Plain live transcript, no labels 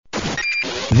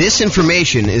This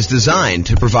information is designed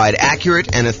to provide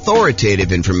accurate and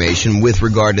authoritative information with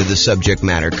regard to the subject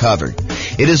matter covered.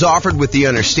 It is offered with the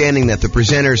understanding that the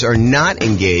presenters are not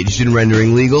engaged in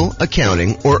rendering legal,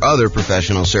 accounting, or other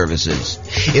professional services.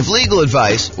 If legal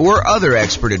advice or other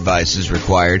expert advice is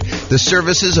required, the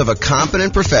services of a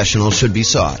competent professional should be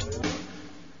sought.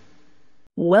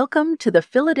 Welcome to the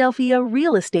Philadelphia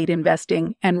Real Estate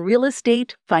Investing and Real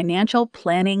Estate Financial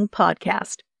Planning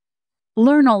Podcast.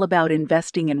 Learn all about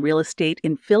investing in real estate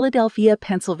in Philadelphia,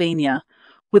 Pennsylvania,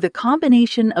 with a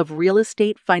combination of real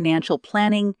estate financial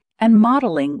planning and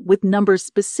modeling with numbers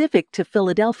specific to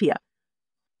Philadelphia,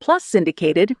 plus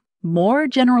syndicated, more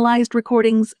generalized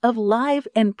recordings of live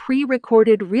and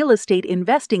pre-recorded real estate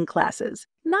investing classes,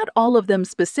 not all of them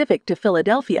specific to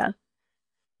Philadelphia.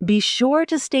 Be sure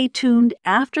to stay tuned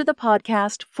after the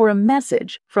podcast for a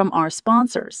message from our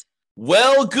sponsors.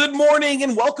 Well, good morning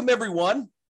and welcome, everyone.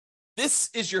 This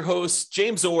is your host,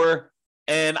 James Orr,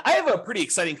 and I have a pretty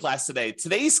exciting class today.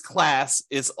 Today's class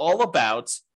is all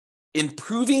about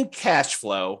improving cash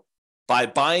flow by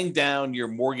buying down your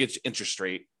mortgage interest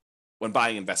rate when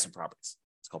buying investment properties.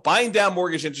 It's called Buying Down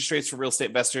Mortgage Interest Rates for Real Estate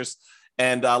Investors.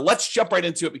 And let's jump right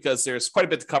into it because there's quite a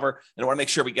bit to cover, and I want to make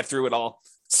sure we get through it all.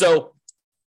 So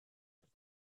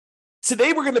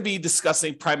today we're going to be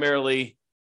discussing primarily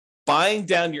buying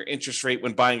down your interest rate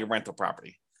when buying a rental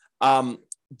property.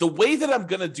 The way that I'm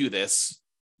going to do this,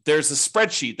 there's a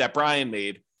spreadsheet that Brian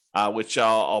made, which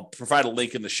I'll provide a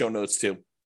link in the show notes to.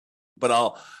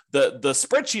 But the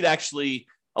spreadsheet actually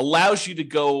allows you to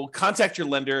go contact your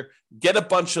lender, get a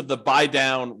bunch of the buy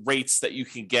down rates that you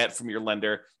can get from your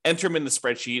lender, enter them in the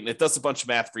spreadsheet, and it does a bunch of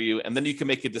math for you. And then you can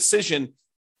make a decision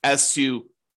as to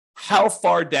how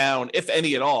far down, if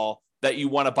any at all, that you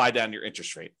want to buy down your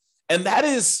interest rate. And that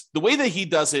is the way that he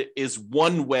does it is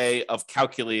one way of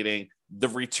calculating the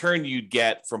return you'd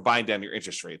get from buying down your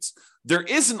interest rates. There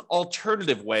is an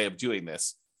alternative way of doing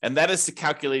this, and that is to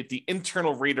calculate the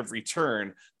internal rate of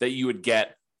return that you would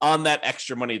get on that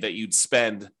extra money that you'd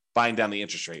spend buying down the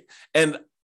interest rate. And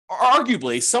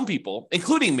arguably, some people,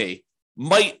 including me,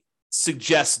 might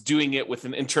suggest doing it with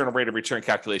an internal rate of return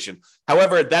calculation.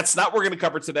 However, that's not what we're going to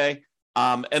cover today.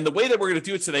 And the way that we're going to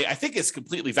do it today, I think is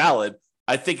completely valid.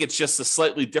 I think it's just a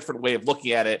slightly different way of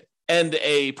looking at it and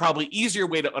a probably easier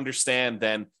way to understand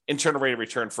than internal rate of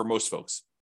return for most folks.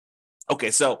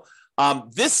 Okay, so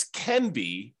this can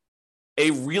be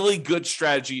a really good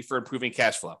strategy for improving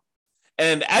cash flow.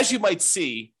 And as you might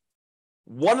see,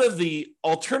 one of the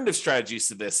alternative strategies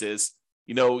to this is,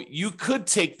 you could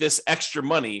take this extra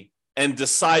money and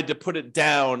decide to put it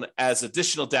down as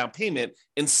additional down payment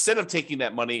instead of taking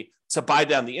that money to buy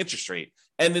down the interest rate.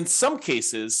 And in some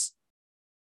cases,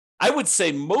 I would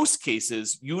say most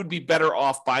cases, you would be better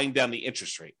off buying down the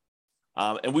interest rate.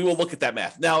 And we will look at that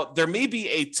math. Now, there may be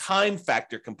a time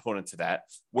factor component to that,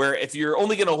 where if you're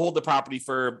only going to hold the property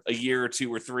for a year or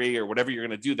two or three or whatever you're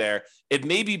going to do there, it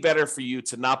may be better for you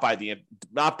to not buy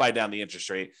down the interest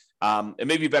rate. It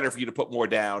may be better for you to put more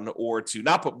down or to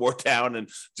not put more down and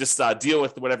just deal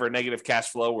with whatever negative cash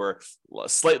flow or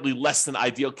slightly less than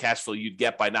ideal cash flow you'd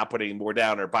get by not putting more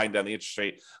down or buying down the interest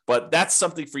rate. But that's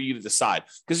something for you to decide.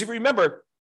 Because if you remember,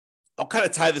 I'll kind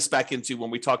of tie this back into when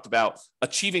we talked about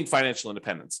achieving financial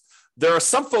independence. There are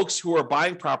some folks who are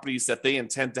buying properties that they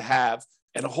intend to have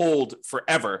and hold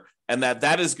forever, and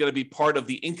that is going to be part of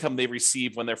the income they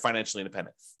receive when they're financially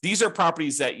independent. These are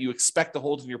properties that you expect to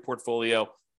hold in your portfolio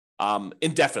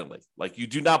indefinitely. Like you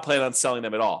do not plan on selling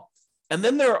them at all. And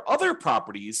then there are other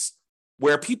properties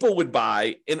where people would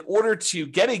buy in order to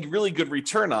get a really good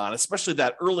return on, especially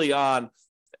that early on,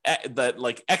 that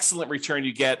like excellent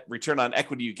return on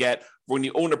equity you get when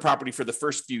you own a property for the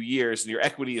first few years and your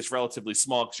equity is relatively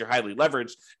small because you're highly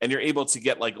leveraged and you're able to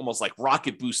get like almost like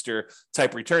rocket booster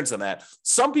type returns on that.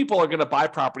 Some people are going to buy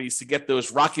properties to get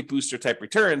those rocket booster type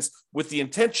returns with the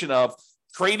intention of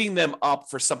trading them up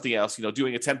for something else,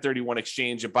 doing a 1031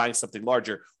 exchange and buying something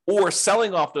larger, or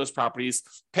selling off those properties,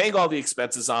 paying all the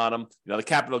expenses on them, the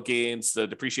capital gains, the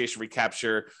depreciation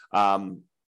recapture,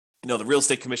 the real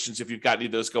estate commissions, if you've got any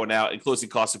of those going out, and closing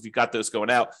costs, if you've got those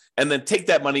going out, and then take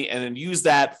that money and then use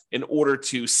that in order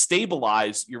to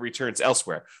stabilize your returns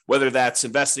elsewhere, whether that's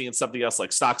investing in something else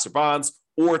like stocks or bonds,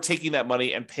 or taking that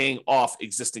money and paying off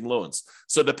existing loans.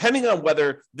 So depending on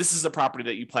whether this is a property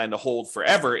that you plan to hold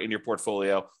forever in your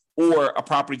portfolio, or a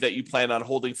property that you plan on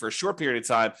holding for a short period of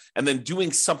time and then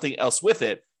doing something else with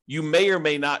it, you may or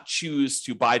may not choose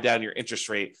to buy down your interest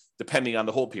rate depending on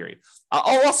the hold period.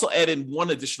 I'll also add in one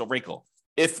additional wrinkle.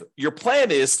 If your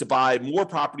plan is to buy more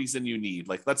properties than you need,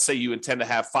 like let's say you intend to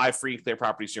have 5 free and clear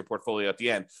properties in your portfolio at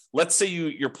the end. Let's say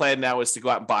your plan now is to go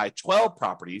out and buy 12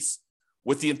 properties.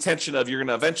 with the intention of you're going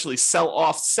to eventually sell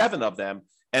off 7 of them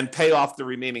and pay off the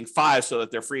remaining 5 so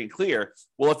that they're free and clear.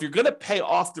 Well, if you're going to pay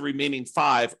off the remaining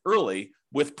 5 early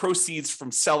with proceeds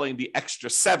from selling the extra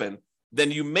 7,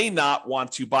 then you may not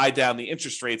want to buy down the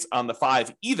interest rates on the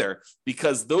 5 either,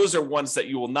 because those are ones that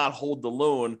you will not hold the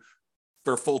loan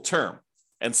for full term.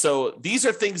 And so these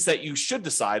are things that you should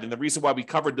decide. And the reason why we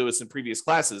covered those in previous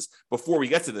classes before we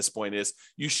get to this point is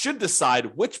you should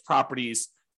decide which properties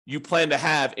you plan to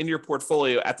have in your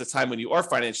portfolio at the time when you are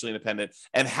financially independent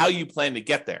and how you plan to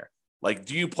get there. Like,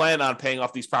 do you plan on paying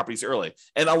off these properties early?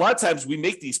 And a lot of times we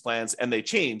make these plans and they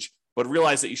change, but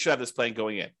realize that you should have this plan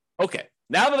going in. Okay,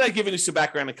 now that I've given you some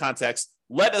background and context,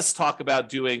 let us talk about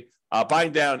doing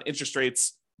buying down interest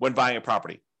rates when buying a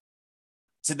property.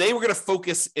 Today, we're going to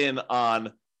focus in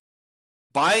on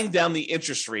buying down the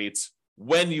interest rates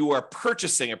when you are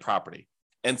purchasing a property.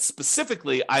 And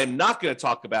specifically, I am not going to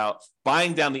talk about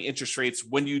buying down the interest rates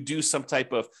when you do some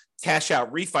type of cash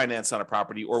out refinance on a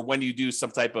property, or when you do some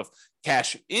type of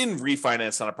cash in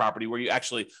refinance on a property where you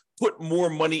actually put more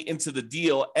money into the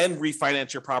deal and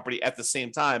refinance your property at the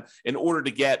same time in order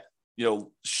to get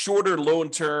shorter loan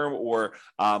term or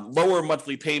lower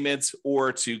monthly payments,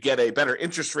 or to get a better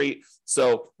interest rate.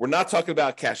 So we're not talking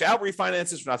about cash out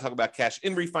refinances. We're not talking about cash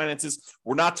in refinances.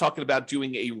 We're not talking about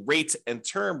doing a rate and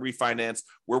term refinance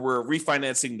where we're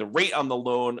refinancing the rate on the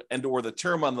loan and or the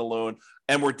term on the loan.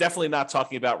 And we're definitely not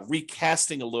talking about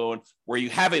recasting a loan where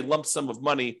you have a lump sum of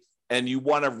money and you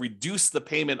want to reduce the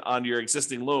payment on your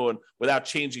existing loan without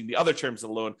changing the other terms of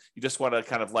the loan. You just want to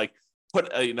kind of like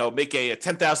make a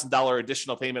 $10,000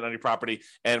 additional payment on your property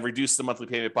and reduce the monthly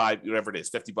payment by whatever it is,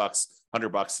 $50,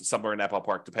 $100, somewhere in that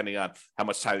ballpark, depending on how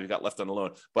much time you've got left on the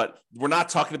loan. But we're not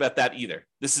talking about that either.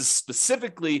 This is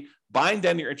specifically buying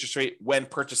down your interest rate when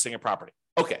purchasing a property.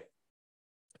 Okay.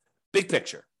 Big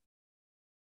picture.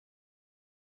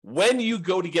 When you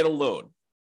go to get a loan,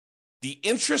 the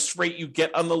interest rate you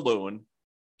get on the loan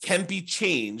can be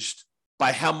changed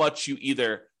by how much you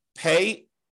either pay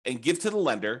and give to the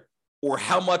lender, or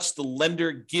how much the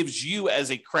lender gives you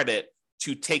as a credit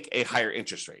to take a higher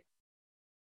interest rate.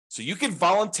 So you can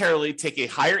voluntarily take a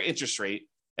higher interest rate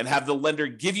and have the lender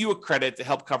give you a credit to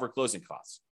help cover closing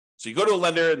costs. So you go to a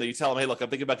lender and then you tell them, hey, look, I'm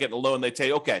thinking about getting a loan. They tell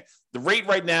you, okay, the rate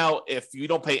right now, if you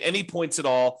don't pay any points at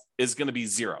all, is going to be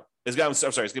 0. It's going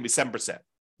to be 7%.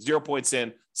 0 points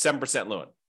in, 7% loan.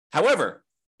 However,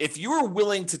 if you are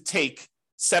willing to take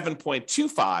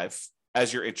 7.25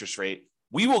 as your interest rate,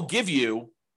 we will give you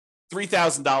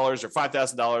 $3,000 or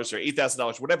 $5,000 or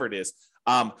 $8,000, whatever it is,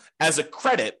 as a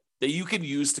credit that you can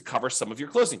use to cover some of your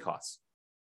closing costs.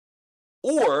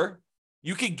 Or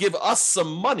you can give us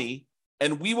some money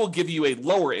and we will give you a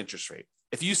lower interest rate.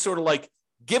 If you sort of like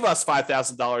give us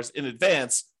 $5,000 in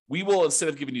advance, we will, instead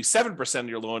of giving you 7% of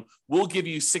your loan, we'll give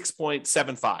you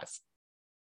 6.75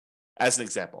 as an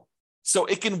example. So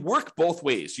it can work both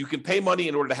ways. You can pay money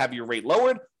in order to have your rate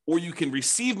lowered, or you can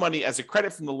receive money as a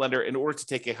credit from the lender in order to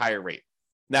take a higher rate.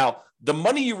 Now, the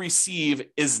money you receive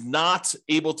is not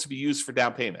able to be used for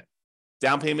down payment.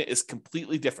 Down payment is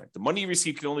completely different. The money you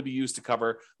receive can only be used to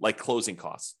cover like closing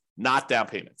costs, not down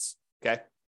payments.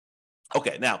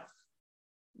 Okay, now,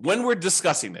 when we're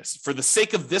discussing this, for the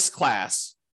sake of this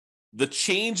class, the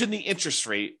change in the interest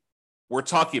rate we're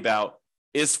talking about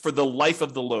is for the life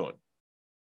of the loan.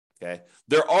 Okay.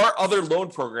 There are other loan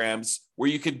programs where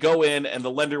you could go in and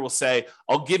the lender will say,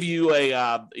 I'll give you a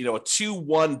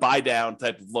 2-1 buy down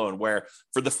type of loan where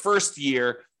for the first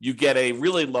year, you get a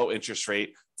really low interest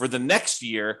rate. For the next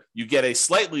year, you get a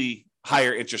slightly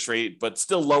higher interest rate, but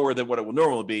still lower than what it would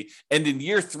normally be. And in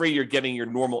year 3, you're getting your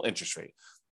normal interest rate.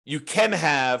 You can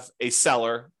have a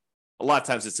seller, a lot of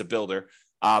times it's a builder,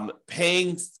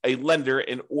 paying a lender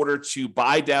in order to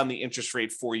buy down the interest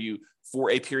rate for you for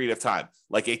a period of time,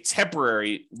 like a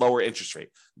temporary lower interest rate.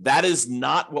 That is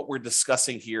not what we're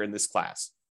discussing here in this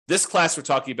class. This class, we're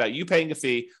talking about you paying a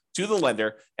fee to the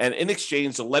lender, and in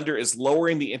exchange, the lender is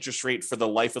lowering the interest rate for the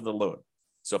life of the loan.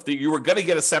 So if you were going to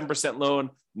get a 7% loan,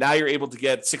 now you're able to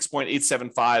get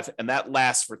 6.875, and that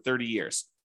lasts for 30 years.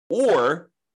 Or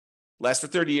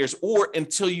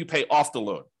until you pay off the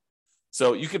loan.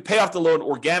 So you can pay off the loan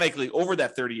organically over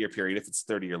that 30-year period if it's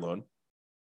a 30-year loan.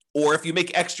 Or if you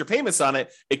make extra payments on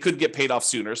it, it could get paid off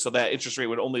sooner. So that interest rate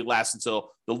would only last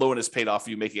until the loan is paid off,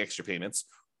 you making extra payments.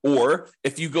 Or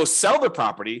if you go sell the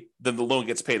property, then the loan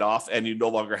gets paid off and you no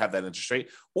longer have that interest rate.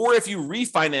 Or if you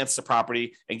refinance the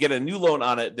property and get a new loan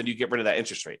on it, then you get rid of that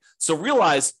interest rate. So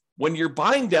realize when you're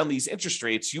buying down these interest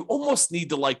rates, you almost need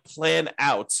to like plan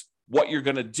out what you're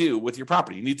going to do with your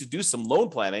property. You need to do some loan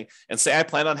planning and say, I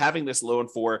plan on having this loan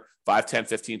for 5, 10,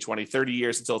 15, 20, 30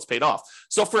 years until it's paid off.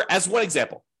 So as one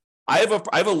example,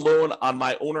 I have a loan on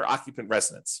my owner occupant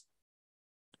residence,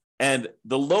 and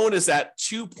the loan is at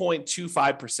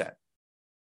 2.25%.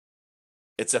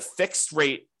 It's a fixed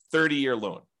rate 30-year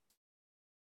loan.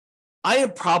 I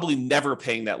am probably never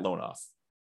paying that loan off.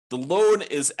 The loan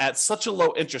is at such a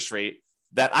low interest rate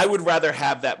that I would rather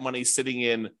have that money sitting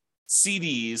in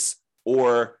CDs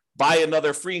or buy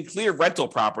another free and clear rental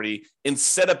property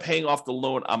instead of paying off the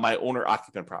loan on my owner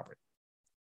occupant property.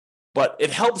 But it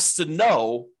helps to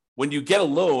know when you get a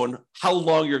loan how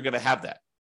long you're going to have that.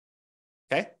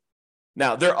 Okay.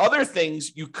 Now, there are other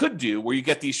things you could do where you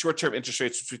get these short-term interest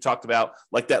rates, which we talked about,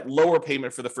 like that lower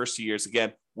payment for the first 2 years.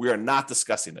 Again, we are not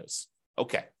discussing those.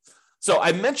 Okay. So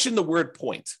I mentioned the word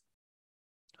point.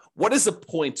 What is a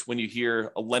point when you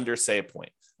hear a lender say a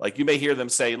point? Like you may hear them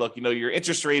say, look, your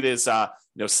interest rate is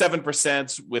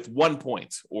 7% with 1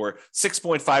 point, or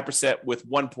 6.5% with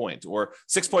 1 point, or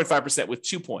 6.5% with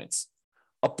 2 points.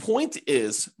 A point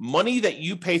is money that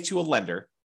you pay to a lender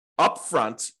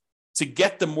upfront to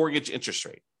get the mortgage interest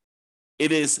rate.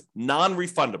 It is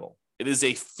non-refundable. It is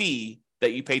a fee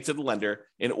that you pay to the lender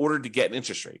in order to get an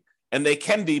interest rate. And they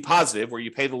can be positive, where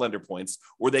you pay the lender points,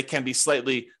 or they can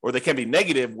be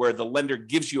negative, where the lender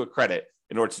gives you a credit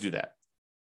in order to do that.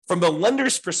 From the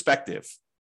lender's perspective,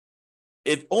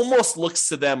 it almost looks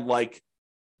to them like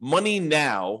money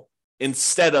now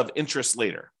instead of interest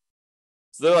later.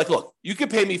 So they're like, look, you can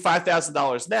pay me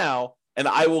 $5,000 now, and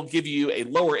I will give you a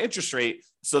lower interest rate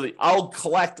so that I'll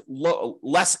collect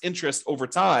less interest over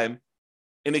time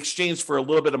in exchange for a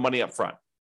little bit of money up front.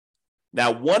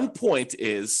 Now, 1 point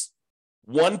is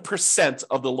 1%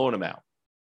 of the loan amount.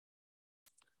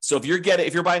 So if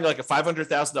you're buying like a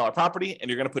 $500,000 property and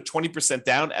you're going to put 20%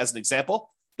 down as an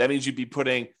example, that means you'd be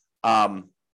putting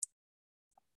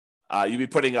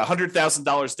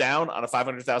 $100,000 down on a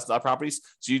 $500,000 property.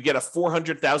 So you'd get a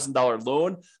 $400,000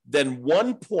 loan. Then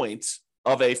 1 point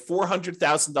of a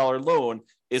 $400,000 loan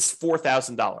is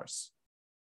 $4,000.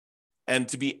 And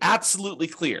to be absolutely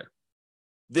clear,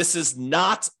 this is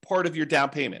not part of your down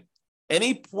payment.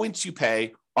 Any points you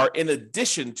pay are in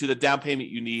addition to the down payment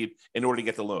you need in order to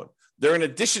get the loan. They're in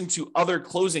addition to other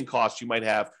closing costs you might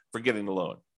have for getting the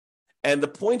loan. And the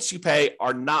points you pay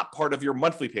are not part of your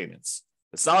monthly payments.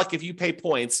 It's not like if you pay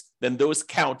points, then those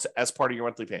count as part of your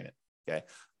monthly payment. Okay.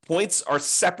 Points are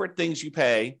separate things you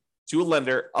pay to a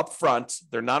lender upfront.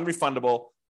 They're non-refundable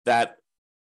that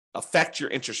affect your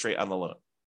interest rate on the loan.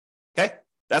 Okay.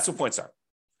 That's what points are.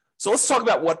 So let's talk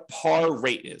about what par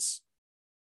rate is.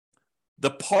 The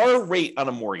par rate on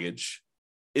a mortgage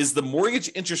is the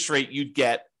mortgage interest rate you'd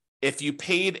get if you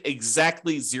paid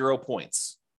exactly 0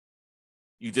 points.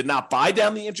 You did not buy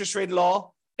down the interest rate at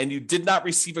all, and you did not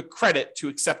receive a credit to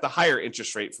accept the higher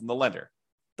interest rate from the lender.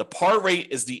 The par rate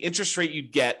is the interest rate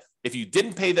you'd get if you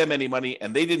didn't pay them any money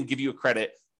and they didn't give you a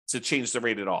credit to change the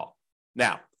rate at all.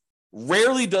 Now,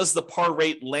 rarely does the par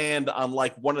rate land on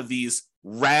like one of these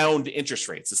round interest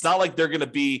rates. It's not like they're going to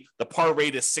be the par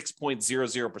rate is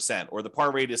 6.00% or the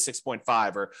par rate is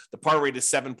 6.5 or the par rate is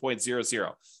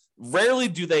 7.00. Rarely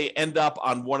do they end up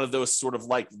on one of those sort of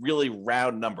like really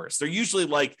round numbers. They're usually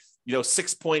like,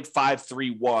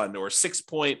 6.531 or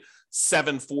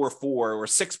 6.744 or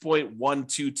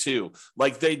 6.122.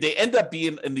 Like they end up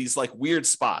being in these like weird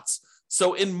spots.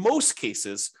 So in most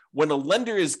cases, when a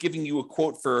lender is giving you a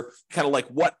quote for kind of like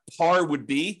what par would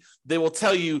be, they will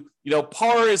tell you,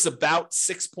 par is about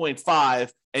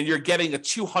 6.5 and you're getting a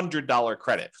 $200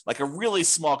 credit, like a really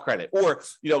small credit. Or,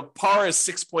 par is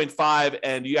 6.5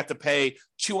 and you have to pay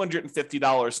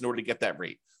 $250 in order to get that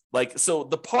rate. Like, so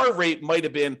the par rate might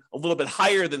have been a little bit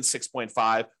higher than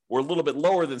 6.5 or a little bit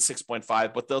lower than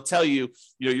 6.5, but they'll tell you,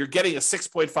 you're getting a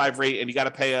 6.5 rate and you got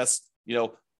to pay us,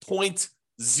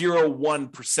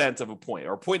 0.01% of a point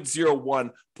or 0.01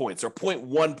 points or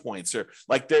 0.1 points, or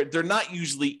like they're not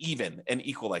usually even and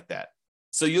equal like that.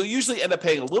 So you'll usually end up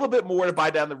paying a little bit more to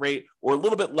buy down the rate or a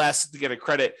little bit less to get a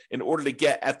credit in order to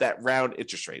get at that round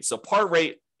interest rate. So par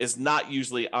rate is not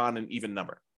usually on an even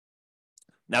number.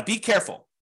 Now be careful.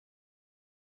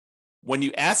 When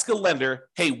you ask a lender,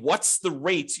 hey, what's the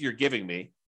rate you're giving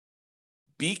me?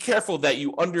 Be careful that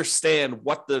you understand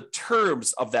what the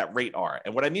terms of that rate are.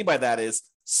 And what I mean by that is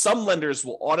some lenders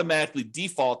will automatically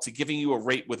default to giving you a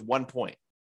rate with 1 point.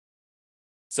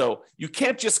 So you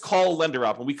can't just call a lender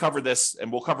up, and we cover this,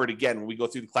 and we'll cover it again when we go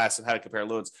through the class on how to compare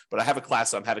loans, but I have a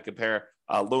class on how to compare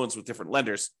loans with different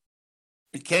lenders.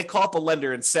 You can't call up a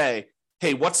lender and say,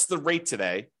 hey, what's the rate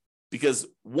today? Because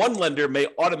one lender may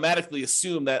automatically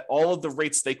assume that all of the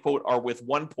rates they quote are with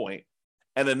 1 point,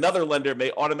 and another lender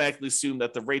may automatically assume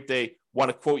that the rate they want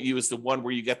to quote you is the one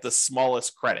where you get the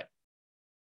smallest credit.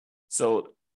 So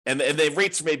And the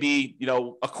rates may be,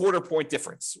 a quarter point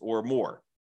difference or more,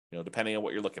 depending on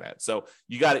what you're looking at. So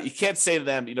you can't say to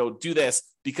them, do this,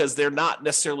 because they're not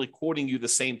necessarily quoting you the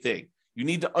same thing. You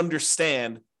need to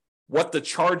understand what the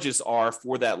charges are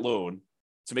for that loan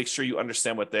to make sure you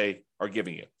understand what they are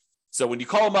giving you. So when you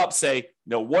call them up, say,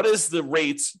 what is the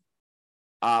rate?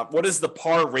 What is the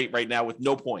par rate right now with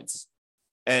no points?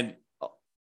 And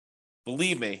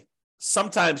believe me,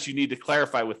 sometimes you need to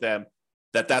clarify with them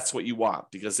that that's what you want,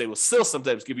 because they will still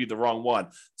sometimes give you the wrong one.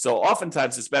 So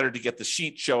oftentimes it's better to get the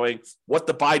sheet showing what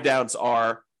the buy downs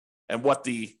are and what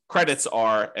the credits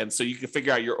are. And so you can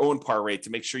figure out your own par rate to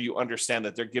make sure you understand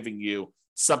that they're giving you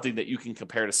something that you can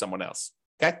compare to someone else.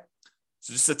 Okay.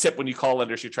 So just a tip when you call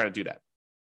lenders, you're trying to do that.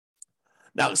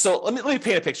 Now, so let me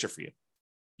paint a picture for you.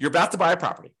 You're about to buy a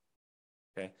property.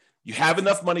 Okay. You have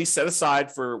enough money set aside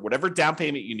for whatever down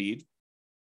payment you need.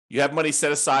 You have money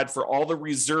set aside for all the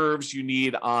reserves you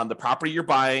need on the property you're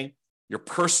buying, your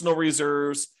personal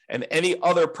reserves, and any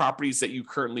other properties that you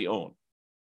currently own.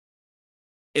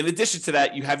 In addition to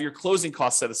that, you have your closing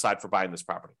costs set aside for buying this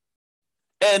property.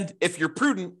 And if you're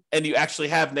prudent and you actually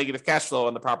have negative cash flow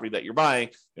on the property that you're buying,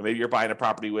 maybe you're buying a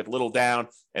property with little down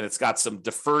and it's got some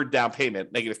deferred down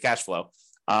payment, negative cash flow,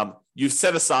 you've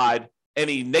set aside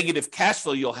any negative cash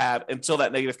flow you'll have until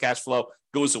that negative cash flow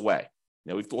goes away.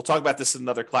 We'll talk about this in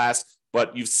another class,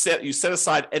 but you set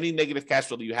aside any negative cash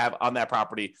flow that you have on that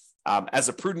property as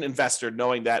a prudent investor,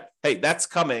 knowing that, hey, that's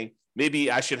coming.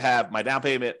 Maybe I should have my down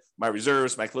payment, my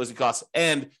reserves, my closing costs,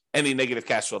 and any negative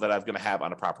cash flow that I'm going to have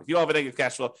on a property. If you don't have a negative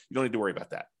cash flow, you don't need to worry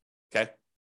about that. Okay.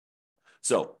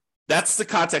 So that's the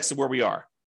context of where we are.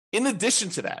 In addition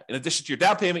to that, in addition to your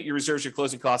down payment, your reserves, your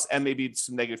closing costs, and maybe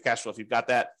some negative cash flow, if you've got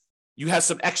that, you have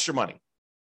some extra money.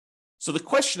 So the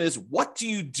question is, what do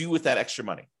you do with that extra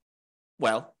money?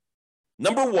 Well,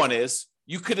 number one is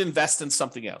you could invest in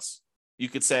something else. You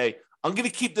could say, I'm going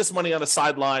to keep this money on the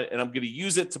sideline and I'm going to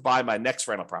use it to buy my next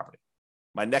rental property,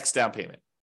 my next down payment,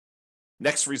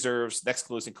 next reserves, next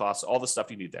closing costs, all the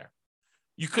stuff you need there.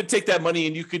 You could take that money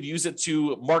and you could use it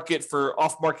to market for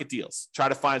off-market deals. Try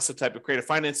to find some type of creative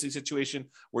financing situation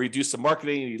where you do some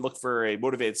marketing and you look for a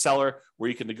motivated seller where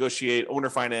you can negotiate owner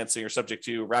financing or subject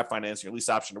to wrap financing or lease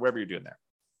option or whatever you're doing there.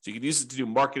 So you can use it to do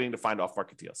marketing to find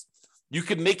off-market deals. You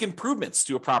can make improvements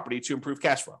to a property to improve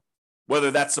cash flow, whether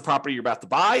that's the property you're about to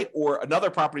buy or another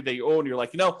property that you own. You're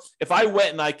like, if I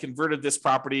went and I converted this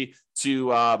property to,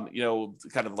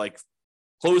 kind of like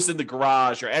closed in the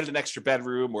garage or added an extra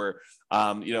bedroom or,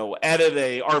 added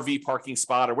a RV parking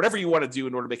spot or whatever you want to do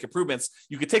in order to make improvements,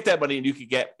 you could take that money and you could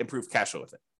get improved cash flow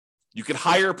with it. You could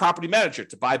hire a property manager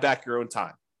to buy back your own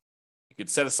time. You could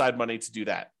set aside money to do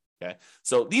that. Okay.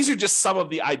 So these are just some of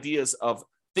the ideas of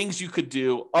things you could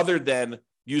do other than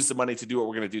use the money to do what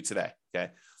we're going to do today.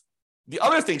 Okay. The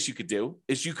other things you could do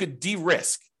is you could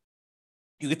de-risk.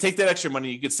 You could take that extra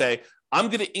money. You could say, I'm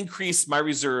going to increase my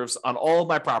reserves on all of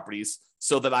my properties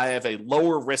so that I have a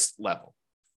lower risk level.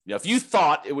 If you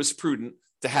thought it was prudent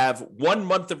to have 1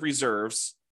 month of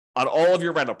reserves on all of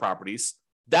your rental properties,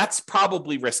 that's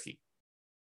probably risky.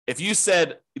 If you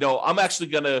said, I'm actually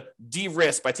going to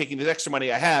de-risk by taking the extra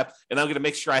money I have, and I'm going to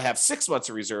make sure I have 6 months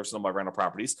of reserves on my rental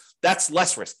properties, that's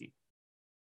less risky.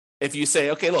 If you say,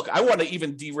 okay, look, I want to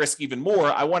even de-risk even more.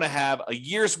 I want to have a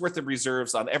year's worth of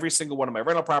reserves on every single one of my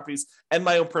rental properties and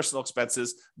my own personal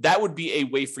expenses. That would be a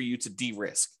way for you to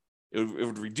de-risk. It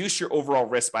would reduce your overall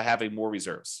risk by having more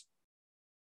reserves.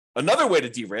 Another way to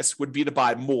de-risk would be to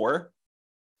buy more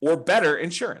or better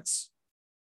insurance.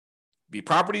 Be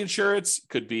property insurance,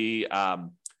 could be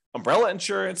umbrella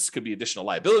insurance, could be additional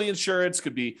liability insurance,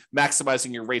 could be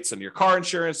maximizing your rates on your car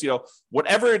insurance,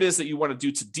 whatever it is that you want to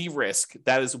do to de-risk,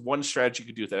 that is one strategy you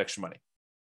could do with that extra money.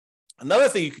 Another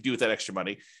thing you could do with that extra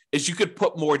money is you could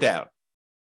put more down.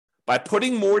 By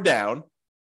putting more down,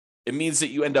 it means that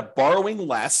you end up borrowing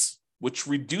less, which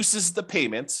reduces the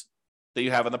payment that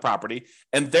you have on the property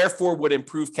and therefore would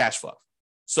improve cash flow.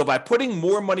 So by putting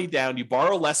more money down, you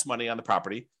borrow less money on the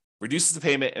property, reduces the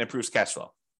payment, and improves cash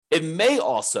flow. It may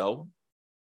also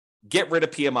get rid of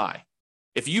PMI.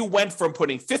 If you went from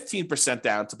putting 15%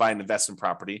 down to buy an investment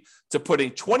property to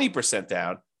putting 20%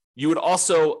 down, you would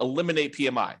also eliminate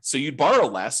PMI. So you'd borrow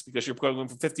less because you're going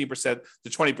from 15% to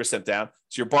 20% down.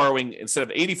 So you're borrowing, instead of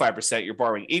 85%, you're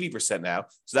borrowing 80% now.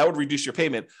 So that would reduce your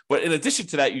payment. But in addition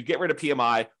to that, you'd get rid of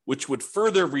PMI, which would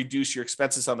further reduce your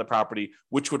expenses on the property,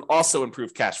 which would also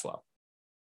improve cash flow.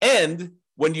 And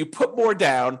when you put more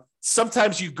down,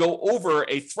 sometimes you go over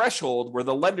a threshold where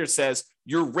the lender says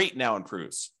your rate now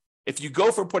improves. If you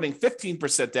go from putting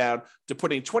 15% down to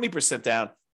putting 20% down,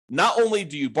 not only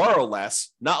do you borrow less,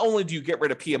 not only do you get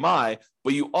rid of PMI,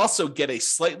 but you also get a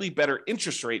slightly better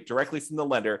interest rate directly from the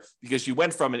lender because you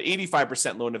went from an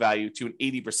 85% loan to value to an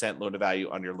 80% loan to value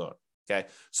on your loan. Okay.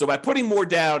 So by putting more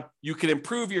down, you can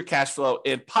improve your cash flow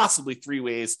in possibly 3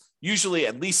 ways, usually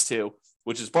at least 2,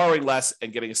 which is borrowing less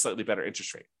and getting a slightly better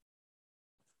interest rate.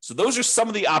 So those are some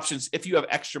of the options if you have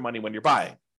extra money when you're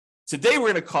buying. Today,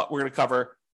 we're going to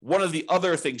cover one of the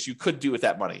other things you could do with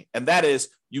that money, and that is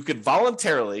you could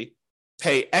voluntarily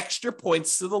pay extra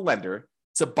points to the lender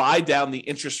to buy down the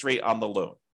interest rate on the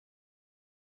loan.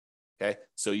 Okay,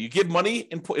 so you give money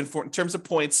in terms of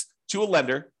points to a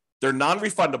lender. They're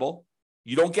non-refundable.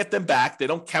 You don't get them back. They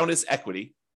don't count as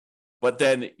equity, but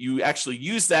then you actually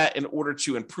use that in order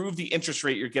to improve the interest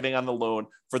rate you're getting on the loan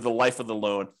for the life of the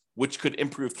loan, which could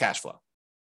improve cash flow.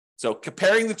 So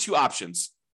comparing the two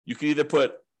options, you can either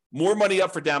put more money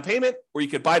up for down payment or you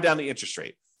could buy down the interest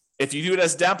rate. If you do it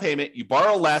as down payment, you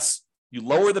borrow less, you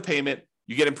lower the payment,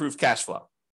 you get improved cash flow.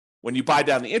 When you buy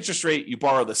down the interest rate, you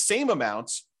borrow the same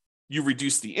amounts, you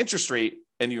reduce the interest rate,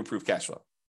 and you improve cash flow.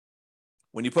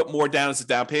 When you put more down as a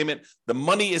down payment, the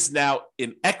money is now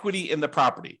in equity in the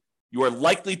property. You are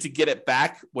likely to get it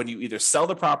back when you either sell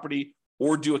the property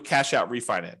or do a cash out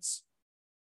refinance.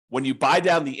 When you buy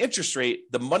down the interest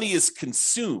rate, the money is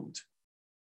consumed.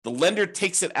 The lender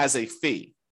takes it as a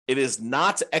fee. It is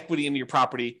not equity in your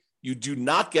property. You do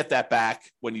not get that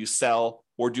back when you sell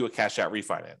or do a cash out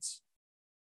refinance.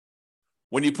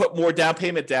 When you put more down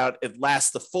payment down, it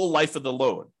lasts the full life of the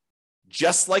loan,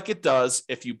 just like it does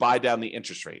if you buy down the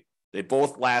interest rate. They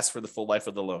both last for the full life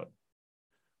of the loan.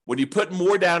 When you put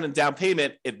more down in down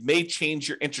payment, it may change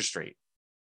your interest rate.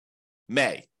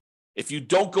 May. If you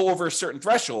don't go over a certain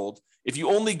threshold, if you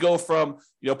only go from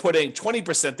putting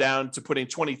 20% down to putting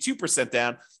 22%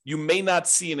 down, you may not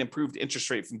see an improved interest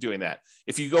rate from doing that.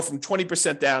 If you go from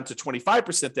 20% down to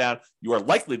 25% down, you are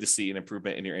likely to see an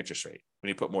improvement in your interest rate when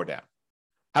you put more down.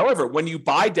 However, when you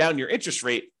buy down your interest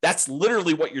rate, that's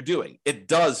literally what you're doing. It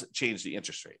does change the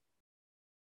interest rate.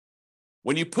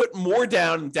 When you put more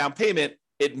down in down payment,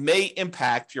 it may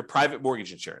impact your private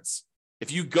mortgage insurance.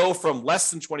 If you go from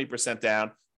less than 20%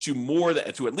 down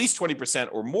to at least 20%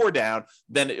 or more down,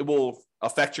 then it will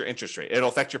affect your interest rate. It'll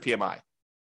affect your PMI.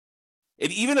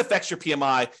 It even affects your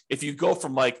PMI if you go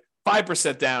from like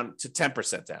 5% down to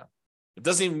 10% down. It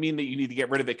doesn't even mean that you need to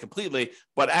get rid of it completely,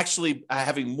 but actually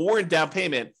having more in down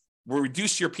payment will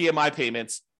reduce your PMI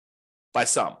payments by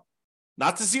some,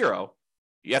 not to zero.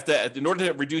 You have to, in order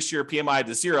to reduce your PMI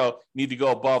to zero, you need to go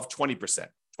above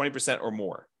 20% or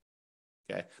more.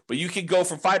 Okay. But you can go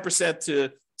from 5%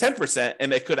 to 10%,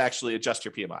 and it could actually adjust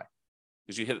your PMI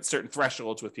because you hit certain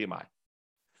thresholds with PMI.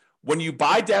 When you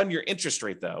buy down your interest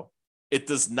rate, though, it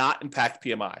does not impact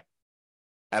PMI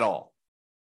at all.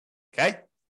 Okay.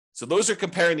 So those are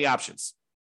comparing the options.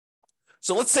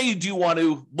 So let's say you do want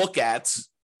to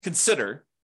consider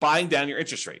buying down your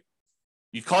interest rate.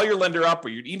 You call your lender up or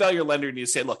you email your lender and you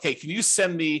say, look, hey, can you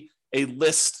send me a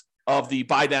list of the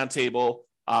buy down table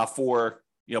for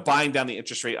buying down the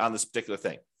interest rate on this particular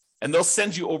thing? And they'll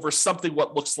send you over something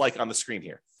what looks like on the screen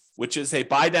here, which is a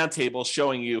buy down table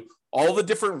showing you all the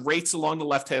different rates along the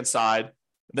left-hand side.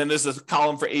 Then there's a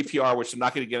column for APR, which I'm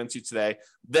not going to get into today.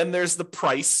 Then there's the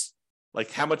price,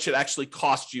 like how much it actually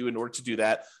cost you in order to do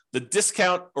that. The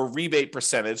discount or rebate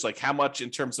percentage, like how much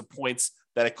in terms of points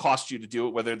that it costs you to do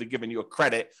it, whether they're giving you a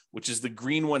credit, which is the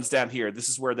green ones down here. This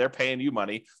is where they're paying you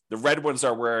money. The red ones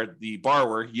are where the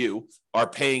borrower, you, are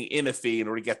paying in a fee in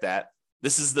order to get that.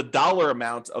 This is the dollar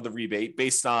amount of the rebate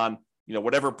based on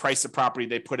whatever price of property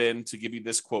they put in to give you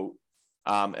this quote,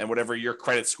 and whatever your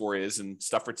credit score is and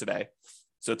stuff for today.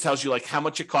 So it tells you like how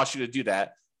much it costs you to do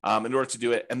that in order to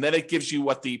do it. And then it gives you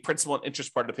what the principal and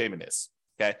interest part of the payment is.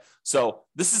 Okay. So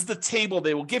this is the table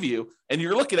they will give you. And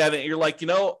you're looking at it and you're like,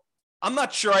 I'm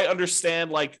not sure I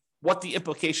understand like what the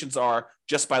implications are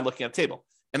just by looking at the table.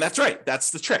 And that's right.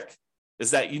 That's the trick, is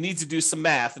that you need to do some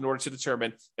math in order to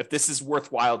determine if this is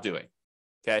worthwhile doing.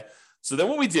 Okay. So then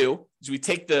what we do is we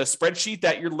take the spreadsheet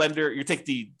that you take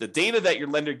the data that your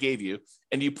lender gave you,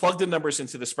 and you plug the numbers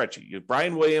into the spreadsheet. You have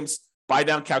Brian Williams buy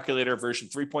down calculator version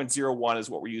 3.01 is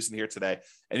what we're using here today.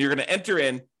 And you're going to enter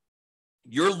in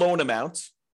your loan amount,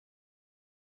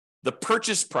 the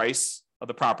purchase price of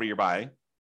the property you're buying,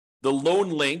 the loan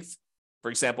length, for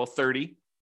example, 30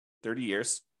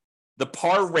 years, the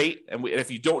par rate. And if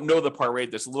you don't know the par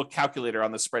rate, there's a little calculator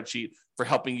on the spreadsheet for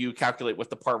helping you calculate what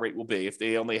the par rate will be. If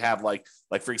they only have like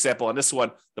for example, on this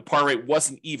one, the par rate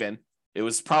wasn't even. It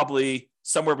was probably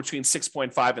somewhere between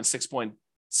 6.5 and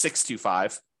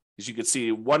 6.625. As you can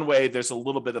see, one way there's a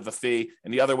little bit of a fee,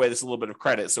 and the other way there's a little bit of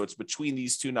credit. So it's between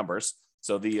these two numbers.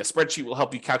 So the spreadsheet will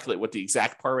help you calculate what the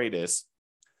exact par rate is.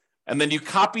 And then you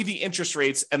copy the interest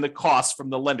rates and the costs from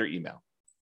the lender email.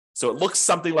 So it looks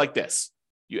something like this.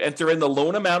 You enter in the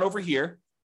loan amount over here,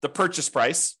 the purchase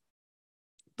price,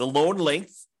 the loan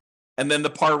length, and then the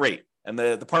par rate. And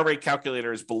the par rate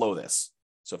calculator is below this.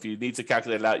 So if you need to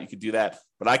calculate it out, you can do that.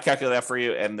 But I calculate that for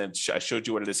you, and then I showed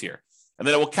you what it is here. And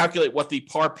then it will calculate what the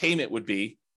par payment would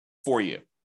be for you.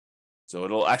 So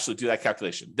it'll actually do that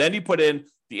calculation. Then you put in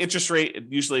the interest rate. It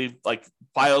usually like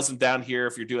files them down here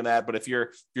if you're doing that. But if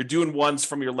you're doing ones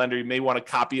from your lender, you may want to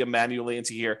copy them manually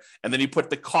into here. And then you put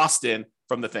the cost in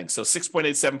from the thing. So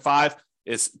 6.875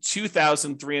 is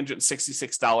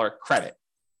 $2,366 credit.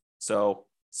 So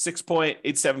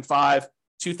 6.875,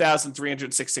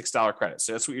 $2,366 credit.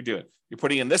 So that's what you're doing. You're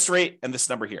putting in this rate and this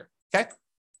number here. Okay.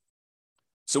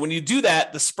 So when you do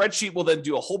that, the spreadsheet will then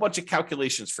do a whole bunch of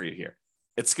calculations for you here.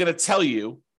 It's going to tell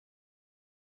you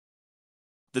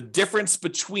the difference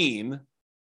between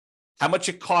how much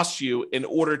it costs you in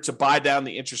order to buy down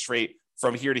the interest rate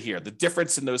from here to here, the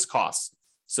difference in those costs.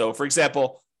 So for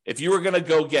example, if you were going to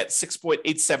go get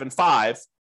 6.875,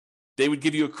 they would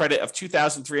give you a credit of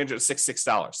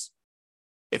 $2,366.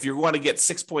 If you want to get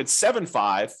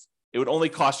 6.75, it would only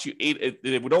cost you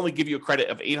it would only give you a credit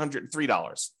of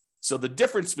 $803. So the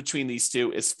difference between these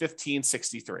two is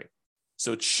 $1,563.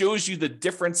 So it shows you the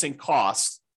difference in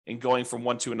cost in going from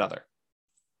one to another.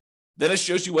 Then it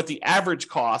shows you what the average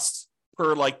cost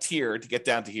per like tier to get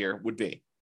down to here would be.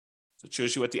 So it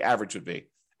shows you what the average would be.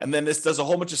 And then this does a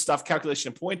whole bunch of stuff,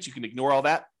 calculation points. You can ignore all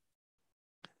that.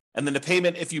 And then the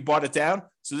payment if you bought it down.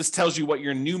 So this tells you what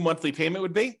your new monthly payment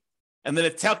would be. And then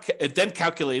it then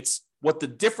calculates what the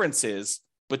difference is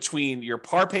between your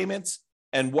par payments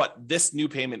and what this new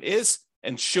payment is,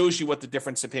 and shows you what the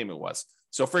difference in payment was.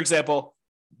 So for example,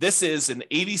 this is an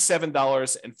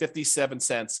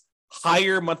 $87.57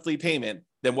 higher monthly payment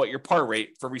than what your par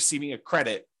rate for receiving a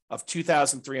credit of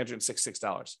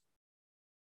 $2,366.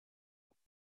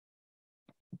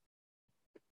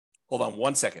 Hold on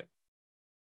one second.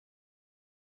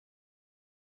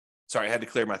 Sorry, I had to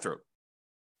clear my throat.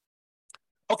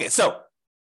 Okay, so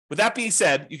with that being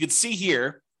said, you can see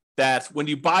here that when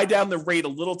you buy down the rate a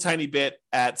little tiny bit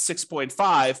at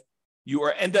 6.5, you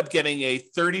end up getting a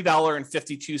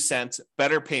 $30.52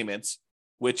 better payment,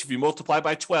 which if you multiply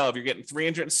by 12, you're getting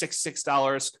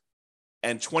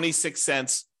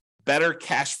 $366.26 better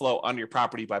cash flow on your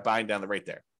property by buying down the rate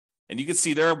there. And you can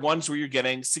see there are ones where you're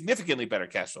getting significantly better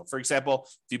cash flow. For example,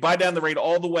 if you buy down the rate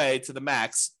all the way to the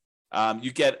max,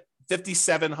 you get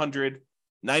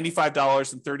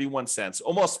 $5,795.31,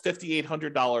 almost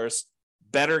 $5,800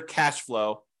 better cash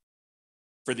flow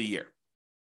for the year.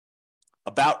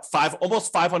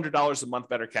 Almost $500 a month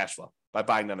better cash flow by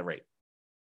buying down the rate.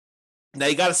 Now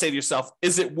you got to say to yourself,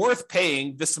 is it worth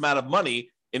paying this amount of money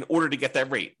in order to get that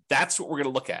rate? That's what we're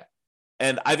going to look at.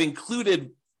 And I've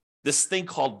included this thing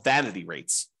called vanity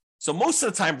rates. So most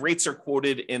of the time rates are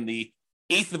quoted in the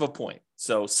eighth of a point.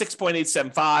 So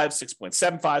 6.875,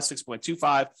 6.75,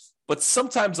 6.25. But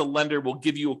sometimes a lender will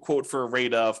give you a quote for a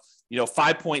rate of,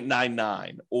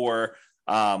 5.99 or,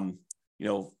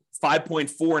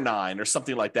 5.49 or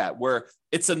something like that, where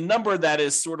it's a number that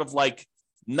is sort of like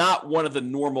not one of the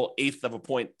normal eighth of a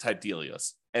point type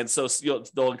deals. And so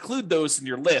they'll include those in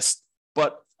your list,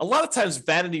 but a lot of times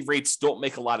vanity rates don't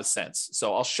make a lot of sense.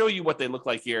 So I'll show you what they look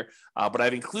like here, but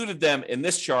I've included them in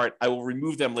this chart. I will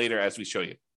remove them later as we show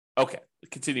you. Okay,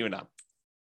 continuing on.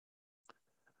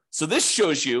 So this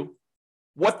shows you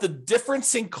what the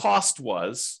difference in cost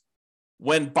was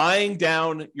when buying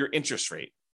down your interest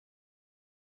rate.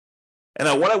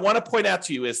 And what I want to point out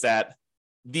to you is that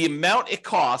the amount it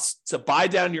costs to buy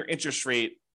down your interest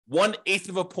rate 1/8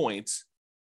 of a point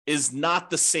is not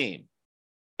the same.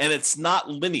 And it's not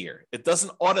linear. It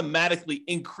doesn't automatically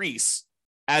increase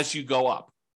as you go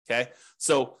up. Okay.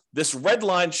 So this red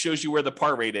line shows you where the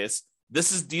par rate is.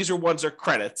 These ones are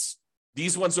credits.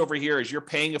 These ones over here is you're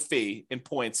paying a fee in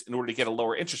points in order to get a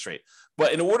lower interest rate.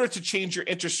 But in order to change your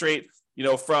interest rate,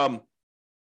 from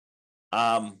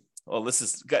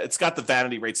it's got the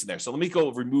vanity rates in there. So let me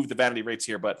go remove the vanity rates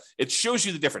here, but it shows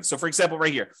you the difference. So for example,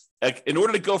 right here, in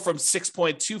order to go from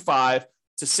 6.25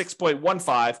 to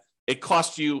 6.15, it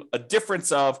cost you a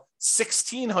difference of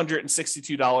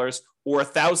 $1,662 or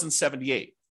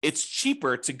 $1,078. It's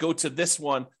cheaper to go to this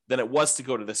one than it was to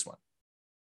go to this one.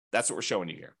 That's what we're showing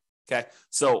you here. Okay.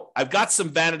 So I've got some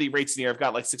vanity rates in here. I've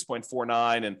got like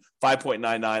 6.49 and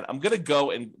 5.99. I'm going to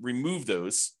go and remove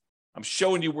those. I'm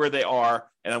showing you where they are,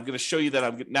 and I'm going to show you that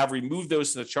I'm now remove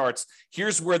those in the charts.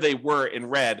 Here's where they were in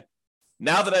red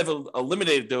Now that I've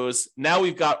eliminated those, now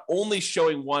we've got only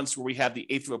showing ones where we have the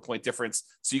eighth of a point difference.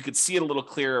 So you could see it a little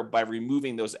clearer by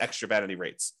removing those extra vanity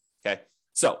rates. Okay.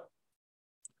 So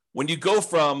when you go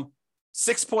from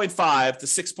 6.5 to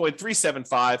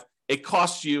 6.375, it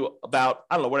costs you about,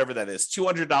 I don't know, whatever that is,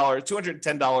 $200,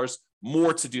 $210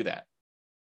 more to do that.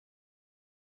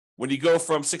 When you go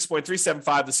from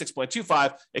 6.375 to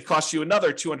 6.25, it costs you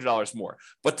another $200 more.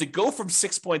 But to go from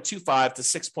 6.25 to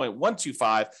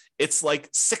 6.125, it's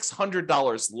like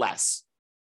 $600 less.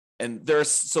 And there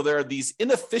are these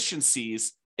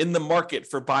inefficiencies in the market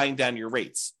for buying down your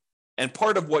rates. And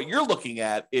part of what you're looking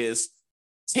at is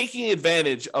taking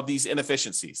advantage of these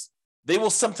inefficiencies. They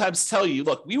will sometimes tell you,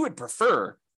 look, we would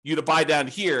prefer you to buy down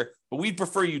here, but we'd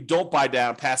prefer you don't buy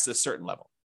down past this certain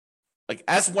level. Like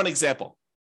as one example,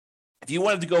 if you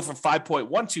wanted to go from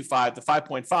 5.125 to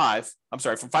 5.5, I'm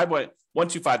sorry, from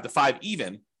 5.125 to 5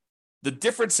 even, the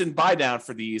difference in buy down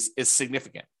for these is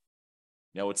significant.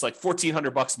 You know, it's like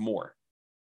 $1,400 more.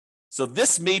 So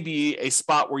this may be a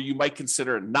spot where you might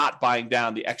consider not buying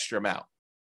down the extra amount.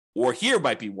 Or here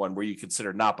might be one where you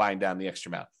consider not buying down the extra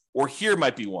amount. Or here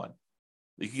might be one.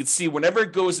 You can see whenever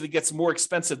it goes and it gets more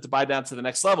expensive to buy down to the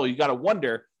next level, you got to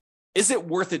wonder, is it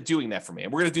worth it doing that for me?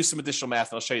 And we're going to do some additional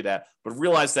math and I'll show you that, but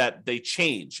realize that they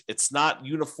change. It's not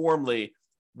uniformly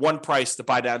one price to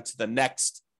buy down to the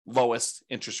next lowest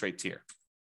interest rate tier.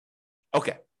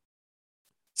 Okay.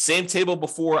 Same table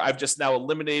before. I've just now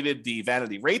eliminated the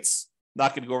vanity rates.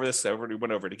 Not going to go over this. I already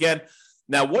went over it again.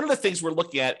 Now, one of the things we're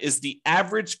looking at is the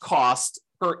average cost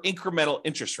per incremental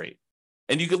interest rate.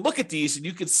 And you can look at these and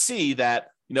you can see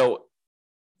that, you know,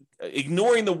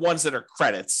 ignoring the ones that are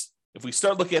credits, if we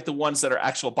start looking at the ones that are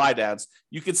actual buy downs,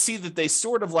 you can see that they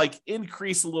sort of like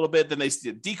increase a little bit, then they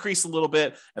decrease a little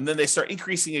bit, and then they start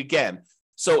increasing again.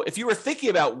 So if you were thinking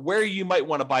about where you might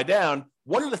want to buy down,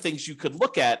 one of the things you could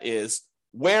look at is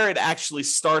where it actually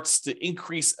starts to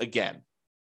increase again.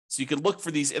 So you can look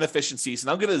for these inefficiencies,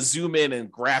 and I'm going to zoom in and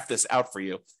graph this out for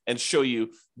you and show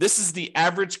you this is the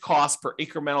average cost per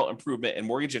incremental improvement in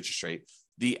mortgage interest rate,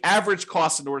 the average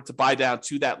cost in order to buy down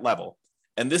to that level.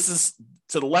 And this is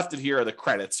to the left of here are the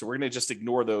credits. So we're going to just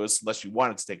ignore those unless you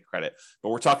wanted to take a credit, but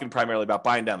we're talking primarily about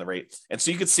buying down the rate. And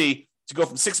so you can see to go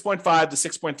from 6.5 to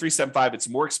 6.375, it's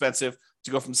more expensive.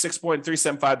 To go from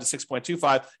 6.375 to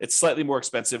 6.25, it's slightly more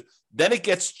expensive. Then it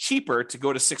gets cheaper to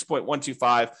go to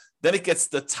 6.125. Then it gets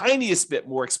the tiniest bit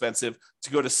more expensive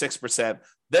to go to 6%.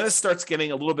 Then it starts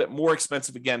getting a little bit more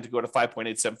expensive again to go to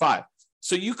 5.875.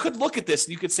 So you could look at this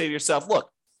and you could say to yourself, look,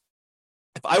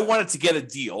 if I wanted to get a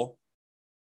deal,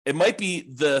 it might be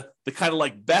the kind of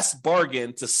like best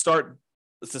bargain to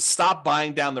stop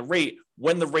buying down the rate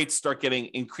when the rates start getting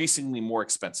increasingly more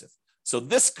expensive. So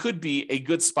this could be a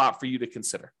good spot for you to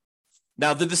consider.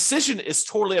 Now, the decision is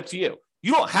totally up to you.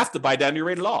 You don't have to buy down your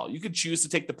rate at all. You could choose to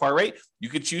take the par rate. You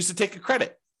could choose to take a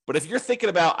credit. But if you're thinking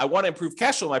about, I want to improve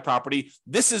cash flow in my property,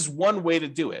 this is one way to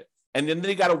do it. And then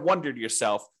you got to wonder to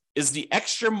yourself, is the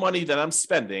extra money that I'm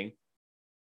spending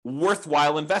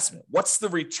worthwhile investment? What's the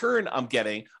return I'm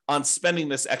getting on spending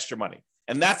this extra money?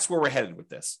 And that's where we're headed with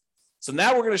this. So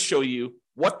now we're going to show you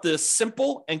what the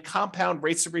simple and compound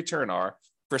rates of return are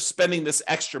for spending this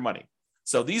extra money.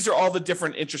 So these are all the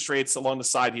different interest rates along the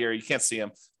side here. You can't see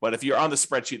them, but if you're on the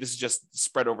spreadsheet, this is just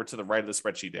spread over to the right of the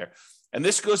spreadsheet there. And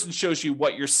this goes and shows you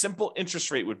what your simple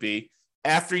interest rate would be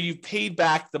after you've paid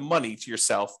back the money to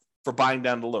yourself for buying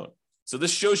down the loan. So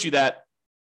this shows you that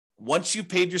once you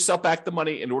paid yourself back the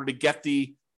money in order to get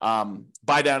the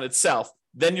buy down itself,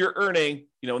 then you're earning,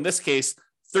 in this case,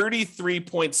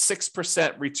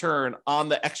 33.6% return on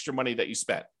the extra money that you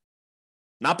spent.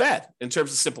 Not bad in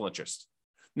terms of simple interest.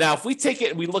 Now, if we take it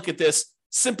and we look at this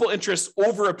simple interest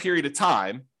over a period of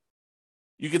time,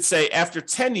 you could say after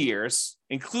 10 years,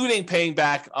 including paying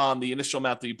back on the initial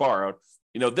amount that you borrowed,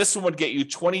 this one would get you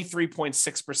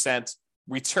 23.6%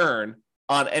 return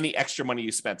on any extra money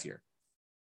you spent here.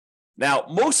 Now,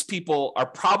 most people are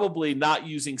probably not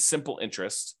using simple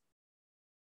interest,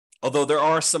 although there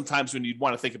are some times when you'd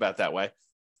want to think about it that way.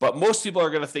 But most people are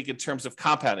going to think in terms of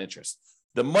compound interest.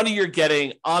 The money you're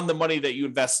getting on the money that you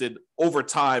invested over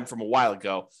time from a while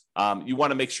ago, you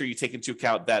want to make sure you take into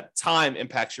account that time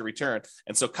impacts your return.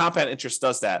 And so compound interest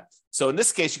does that. So in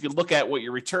this case, you can look at what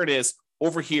your return is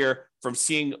over here from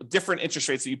seeing different interest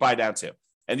rates that you buy down to.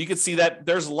 And you can see that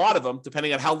there's a lot of them,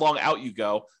 depending on how long out you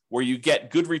go, where you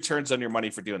get good returns on your money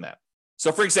for doing that.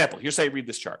 So for example, here's how you read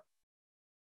this chart.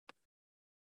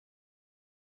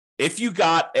 If you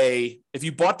bought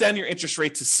down your interest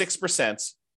rate to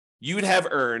 6%, you would have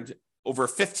earned over a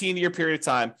 15-year period of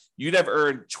time, you'd have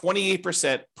earned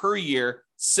 28% per year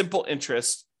simple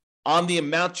interest on the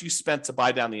amount you spent to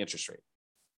buy down the interest rate.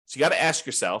 So you got to ask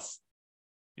yourself,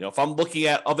 if I'm looking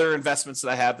at other investments that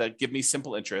I have that give me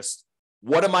simple interest,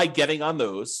 what am I getting on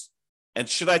those? And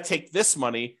should I take this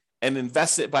money and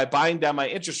invest it by buying down my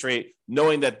interest rate,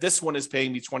 knowing that this one is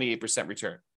paying me 28%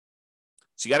 return?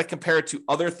 So you got to compare it to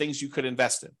other things you could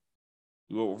invest in.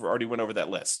 We already went over that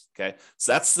list. Okay.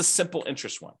 So that's the simple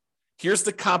interest one. Here's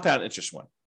the compound interest one.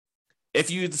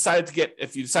 If you decide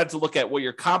to look at what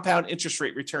your compound interest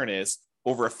rate return is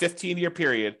over a 15-year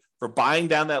period for buying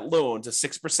down that loan to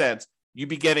 6%, you'd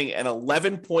be getting an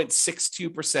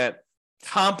 11.62%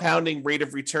 compounding rate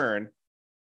of return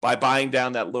by buying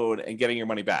down that loan and getting your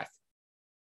money back.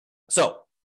 So,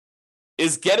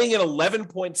 is getting an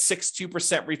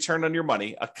 11.62% return on your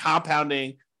money, a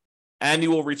compounding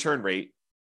annual return rate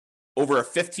over a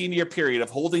 15-year period of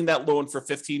holding that loan for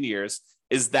 15 years,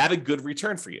 is that a good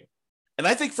return for you? And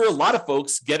I think for a lot of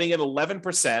folks, getting an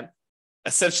 11%,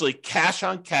 essentially cash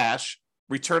on cash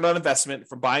return on investment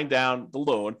from buying down the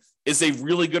loan is a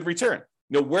really good return.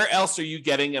 Where else are you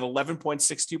getting an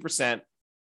 11.62%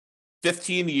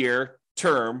 15-year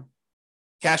term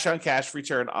cash on cash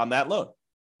return on that loan,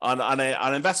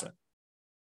 on investment?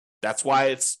 That's why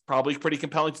it's probably pretty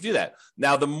compelling to do that.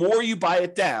 Now, the more you buy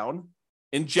it down,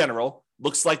 in general,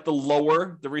 looks like the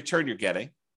lower the return you're getting.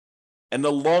 And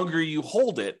the longer you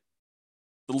hold it,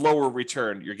 the lower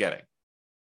return you're getting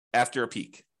after a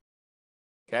peak.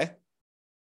 Okay?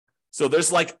 So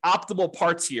there's like optimal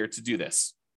parts here to do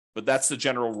this, but that's the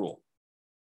general rule.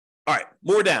 All right,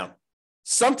 more down.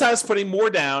 Sometimes putting more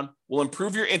down will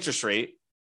improve your interest rate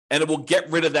and it will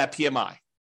get rid of that PMI.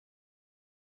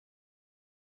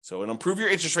 So it'll improve your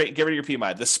interest rate and get rid of your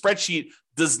PMI. The spreadsheet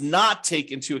does not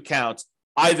take into account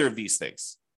either of these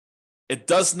things. It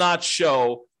does not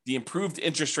show the improved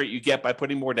interest rate you get by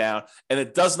putting more down, and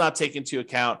it does not take into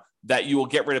account that you will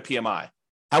get rid of PMI.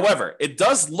 However, it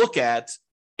does look at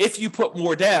if you put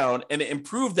more down and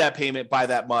improve that payment by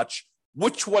that much,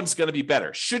 which one's going to be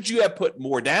better? Should you have put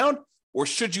more down or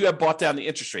should you have bought down the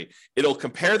interest rate? It'll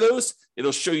compare those.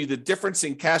 It'll show you the difference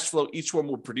in cash flow each one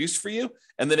would produce for you.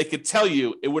 And then it could tell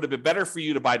you it would have been better for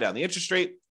you to buy down the interest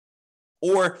rate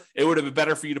or it would have been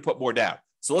better for you to put more down.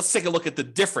 So let's take a look at the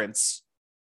difference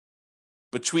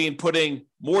between putting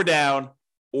more down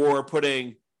or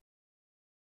buying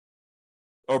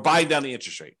down the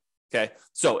interest rate. Okay.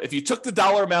 So if you took the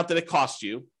dollar amount that it cost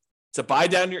you to buy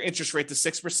down your interest rate to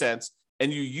 6%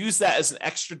 and you use that as an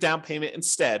extra down payment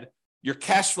instead, your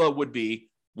cash flow would be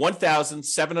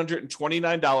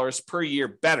 $1,729 per year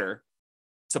better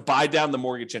to buy down the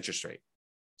mortgage interest rate.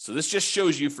 So this just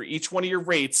shows you for each one of your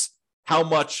rates how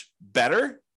much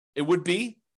better it would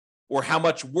be or how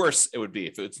much worse it would be.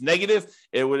 If it's negative,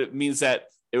 it means that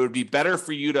it would be better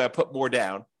for you to put more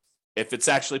down. If it's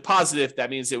actually positive, that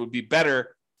means it would be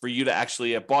better for you to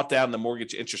actually have bought down the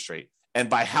mortgage interest rate.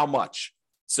 And by how much?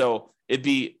 So it'd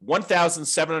be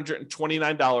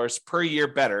 $1,729 per year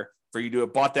better for you to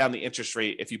have bought down the interest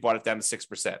rate if you bought it down to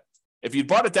 6%. If you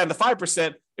bought it down to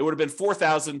 5%, it would have been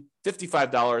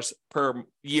 $4,055 per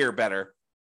year better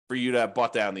for you to have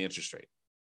bought down the interest rate.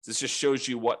 This just shows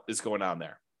you what is going on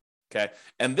there. Okay.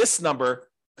 And this number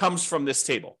comes from this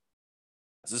table.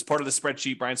 This is part of the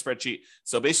spreadsheet, Brian's spreadsheet.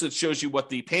 So basically it shows you what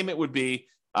the payment would be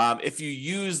if you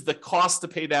use the cost to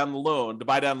pay down the loan, to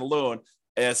buy down the loan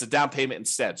as a down payment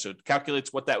instead. So it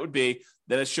calculates what that would be.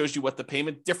 Then it shows you what the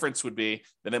payment difference would be.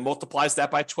 Then it multiplies that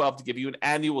by 12 to give you an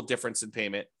annual difference in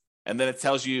payment. And then it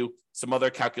tells you some other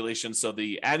calculations. So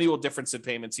the annual difference in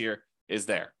payments here is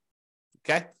there.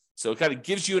 Okay. So it kind of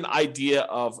gives you an idea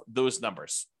of those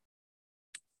numbers.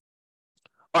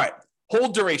 All right.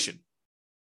 Hold duration.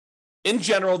 In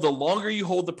general, the longer you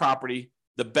hold the property,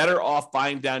 the better off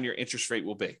buying down your interest rate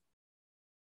will be.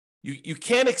 You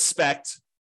can't expect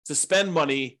to spend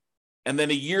money and then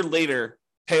a year later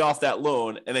pay off that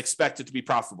loan and expect it to be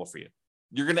profitable for you.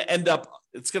 You're going to end up,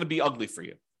 it's going to be ugly for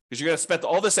you because you're going to spend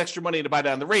all this extra money to buy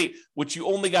down the rate, which you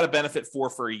only got a benefit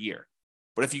for a year.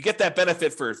 But if you get that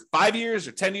benefit for 5 years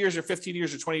or 10 years or 15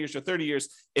 years or 20 years or 30 years,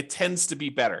 it tends to be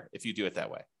better if you do it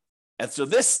that way. And so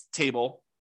this table,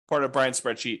 part of Brian's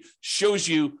spreadsheet, shows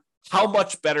you how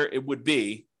much better it would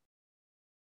be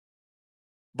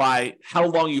by how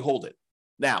long you hold it.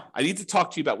 Now, I need to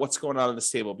talk to you about what's going on in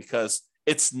this table because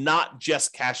it's not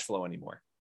just cash flow anymore.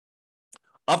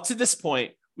 Up to this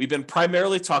point, we've been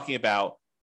primarily talking about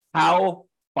how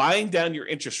buying down your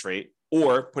interest rate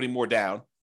or putting more down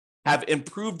have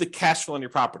improved the cash flow on your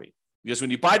property. Because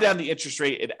when you buy down the interest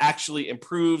rate, it actually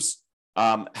improves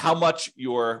how much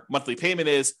your monthly payment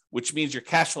is, which means your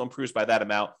cash flow improves by that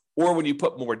amount. Or when you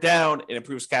put more down, it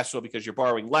improves cash flow because you're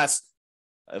borrowing less,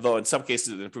 although in some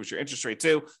cases it improves your interest rate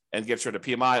too and gets rid of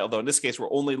PMI. Although in this case,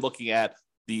 we're only looking at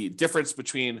the difference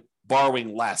between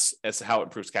borrowing less as to how it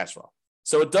improves cash flow.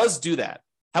 So it does do that.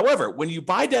 However, when you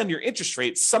buy down your interest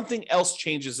rate, something else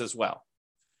changes as well.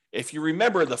 If you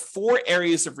remember the 4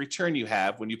 areas of return you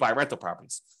have when you buy rental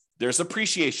properties, there's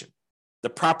appreciation. The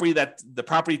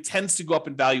property tends to go up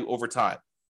in value over time.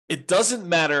 It doesn't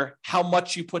matter how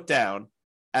much you put down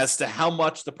as to how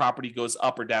much the property goes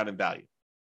up or down in value.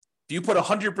 If you put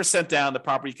 100% down, the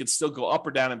property can still go up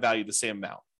or down in value the same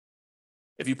amount.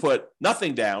 If you put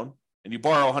nothing down and you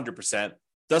borrow 100%,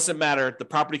 doesn't matter, the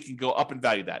property can go up in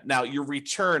value that. Now, your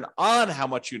return on how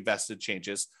much you invested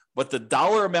changes, but the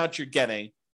dollar amount you're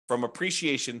getting from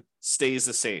appreciation stays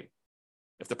the same.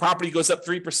 If the property goes up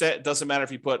 3%, it doesn't matter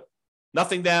if you put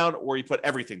nothing down or you put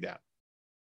everything down.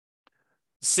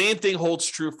 The same thing holds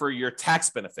true for your tax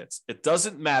benefits. It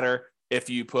doesn't matter if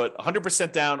you put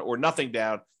 100% down or nothing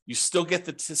down, you still get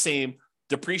the same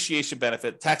depreciation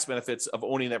benefit, tax benefits of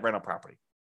owning that rental property.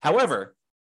 However,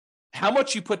 how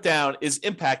much you put down is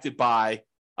impacted by,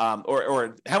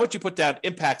 or how much you put down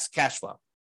impacts cash flow.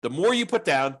 The more you put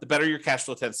down, the better your cash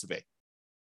flow tends to be.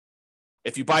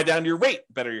 If you buy down your rate,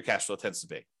 the better your cash flow tends to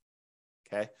be.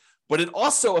 Okay. But it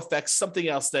also affects something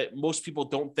else that most people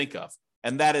don't think of,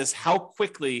 and that is how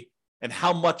quickly and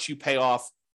how much you pay off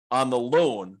on the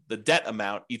loan, the debt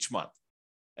amount each month.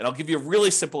 And I'll give you a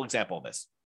really simple example of this.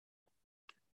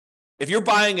 If you're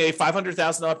buying a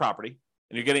 $500,000 property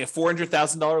and you're getting a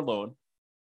 $400,000 loan,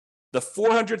 the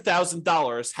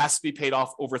 $400,000 has to be paid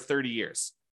off over 30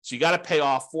 years. So you got to pay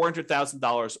off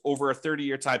 $400,000 over a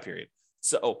 30-year time period.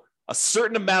 So a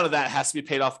certain amount of that has to be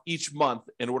paid off each month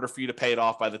in order for you to pay it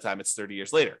off by the time it's 30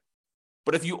 years later.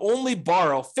 But if you only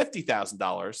borrow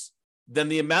 $50,000, then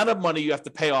the amount of money you have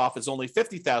to pay off is only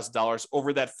 $50,000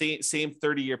 over that same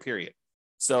 30-year period.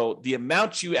 So the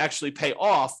amount you actually pay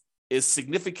off is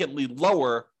significantly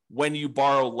lower when you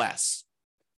borrow less.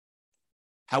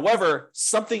 However,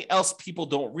 something else people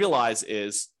don't realize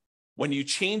is when you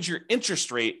change your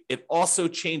interest rate, it also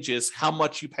changes how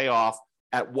much you pay off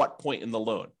at what point in the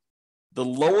loan. The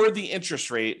lower the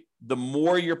interest rate, the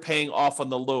more you're paying off on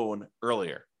the loan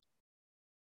earlier.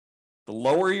 The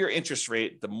lower your interest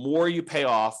rate, the more you pay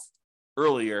off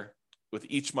earlier with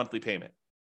each monthly payment.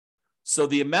 So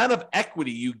the amount of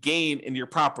equity you gain in your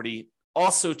property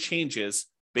also changes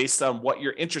based on what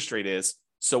your interest rate is.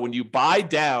 So when you buy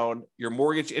down your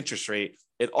mortgage interest rate,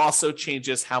 it also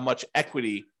changes how much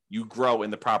equity you grow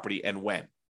in the property and when.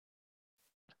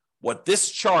 What this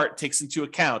chart takes into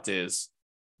account is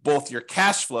both your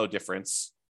cash flow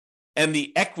difference and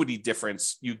the equity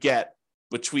difference you get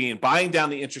between buying down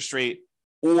the interest rate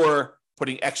or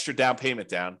putting extra down payment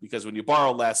down, because when you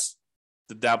borrow less,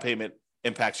 the down payment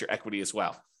impacts your equity as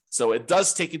well. So it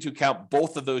does take into account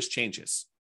both of those changes,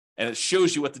 and it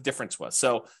shows you what the difference was.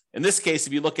 So in this case,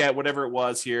 if you look at whatever it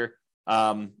was here,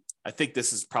 I think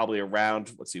this is probably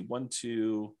around, let's see, 1,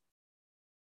 2,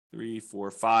 3, 4,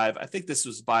 5. I think this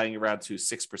was buying around to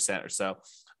 6% or so.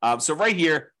 So right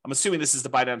here, I'm assuming this is the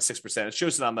buy down 6%. It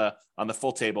shows it on the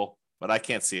full table, but I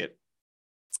can't see it.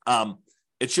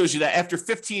 It shows you that after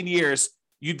 15 years,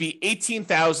 you'd be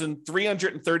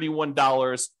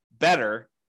 $18,331 better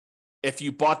if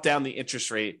you bought down the interest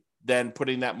rate than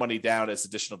putting that money down as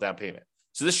additional down payment.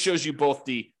 So this shows you both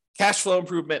the cash flow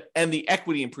improvement and the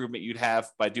equity improvement you'd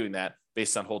have by doing that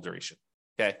based on hold duration.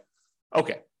 Okay.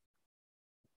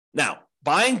 Now,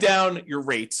 buying down your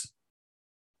rate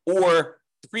or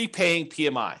prepaying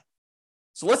PMI.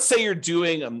 So let's say you're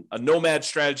doing a nomad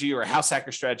strategy or a house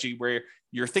hacker strategy where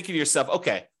you're thinking to yourself,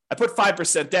 okay, I put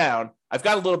 5% down. I've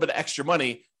got a little bit of extra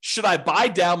money. Should I buy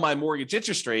down my mortgage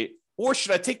interest rate, or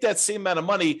should I take that same amount of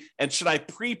money and should I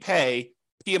prepay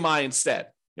PMI instead?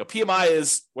 PMI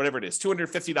is whatever it is,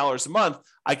 $250 a month.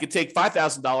 I could take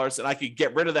 $5,000 and I could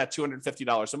get rid of that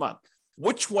 $250 a month.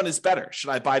 Which one is better? Should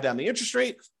I buy down the interest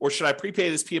rate or should I prepay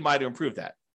this PMI to improve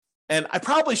that? And I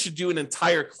probably should do an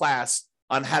entire class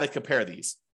on how to compare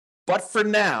these. But for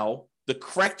now, the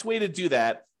correct way to do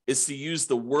that is to use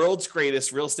the world's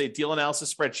greatest real estate deal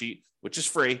analysis spreadsheet, which is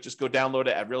free. Just go download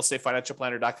it at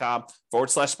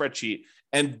realestatefinancialplanner.com/spreadsheet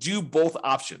and do both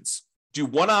options. Do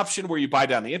one option where you buy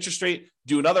down the interest rate,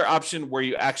 do another option where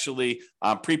you actually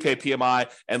prepay PMI,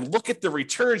 and look at the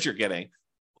returns you're getting,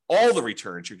 all the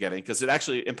returns you're getting, because it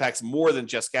actually impacts more than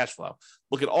just cash flow.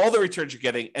 Look at all the returns you're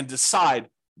getting and decide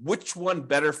which one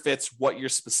better fits what your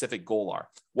specific goal are,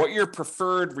 what your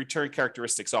preferred return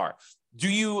characteristics are.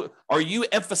 Are you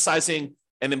emphasizing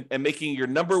and making your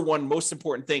number one most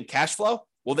important thing cash flow?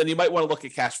 Well, then you might want to look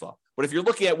at cash flow. But if you're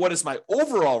looking at what is my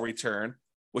overall return,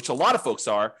 which a lot of folks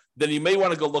are, then you may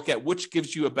want to go look at which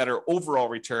gives you a better overall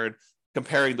return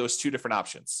comparing those two different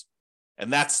options.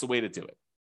 And that's the way to do it.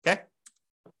 Okay.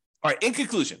 All right, in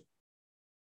conclusion,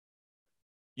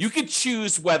 you can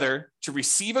choose whether to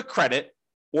receive a credit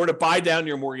or to buy down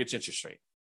your mortgage interest rate.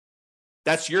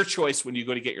 That's your choice when you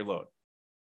go to get your loan.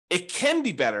 It can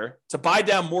be better to buy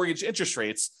down mortgage interest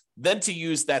rates than to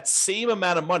use that same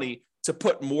amount of money to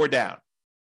put more down.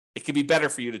 It can be better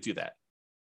for you to do that.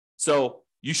 So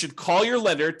you should call your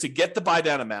lender to get the buy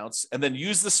down amounts and then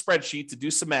use the spreadsheet to do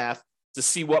some math to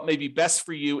see what may be best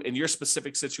for you in your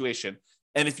specific situation.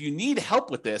 And if you need help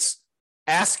with this,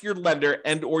 ask your lender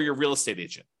and or your real estate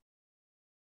agent.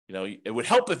 You know, it would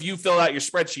help if you fill out your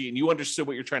spreadsheet and you understood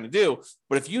what you're trying to do.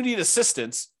 But if you need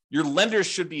assistance, your lender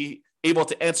should be able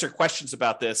to answer questions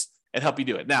about this and help you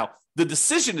do it. Now, the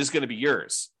decision is going to be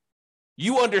yours.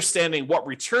 You understanding what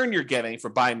return you're getting for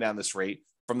buying down this rate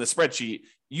from the spreadsheet,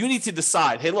 you need to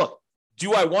decide, hey, look,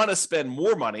 do I want to spend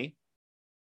more money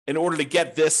in order to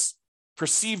get this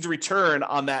perceived return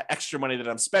on that extra money that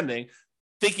I'm spending,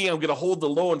 thinking I'm going to hold the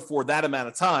loan for that amount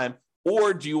of time?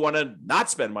 Or do you want to not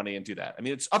spend money and do that? I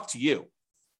mean, it's up to you.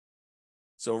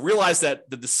 So realize that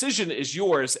the decision is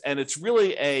yours, and it's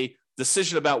really a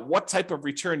decision about what type of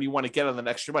return you want to get on that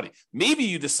extra money. Maybe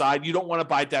you decide you don't want to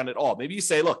buy it down at all. Maybe you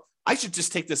say, look, I should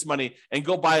just take this money and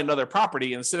go buy another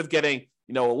property. And instead of getting,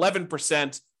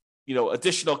 11%,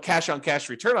 additional cash on cash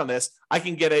return on this, I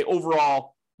can get a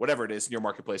overall, whatever it is in your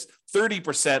marketplace,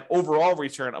 30% overall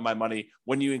return on my money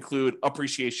when you include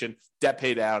appreciation, debt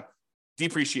pay down,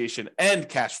 depreciation, and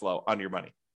cash flow on your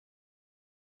money.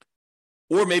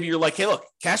 Or maybe you're like, hey, look,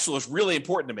 cash flow is really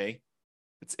important to me.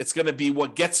 It's going to be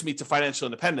what gets me to financial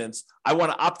independence. I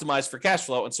want to optimize for cash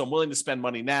flow. And so I'm willing to spend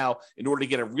money now in order to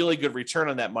get a really good return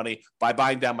on that money by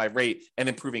buying down my rate and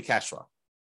improving cash flow.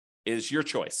 It is your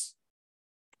choice.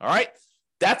 All right.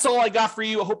 That's all I got for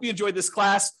you. I hope you enjoyed this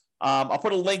class. I'll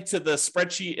put a link to the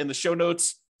spreadsheet in the show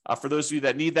notes for those of you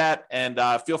that need that. And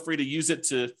feel free to use it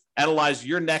to analyze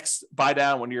your next buy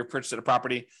down when you're purchasing a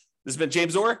property. This has been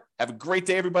James Orr. Have a great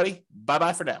day, everybody.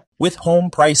 Bye-bye for now. With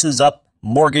home prices up,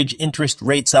 mortgage interest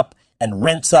rates up, and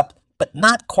rents up, but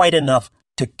not quite enough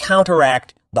to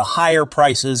counteract the higher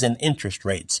prices and interest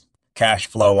rates. Cash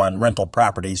flow on rental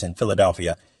properties in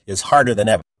Philadelphia is harder than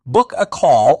ever. Book a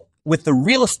call with the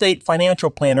Real Estate Financial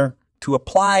Planner to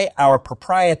apply our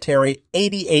proprietary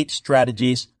 88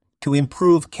 strategies to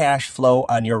improve cash flow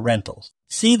on your rentals.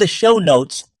 See the show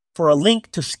notes for a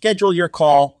link to schedule your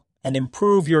call and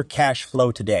improve your cash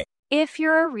flow today. If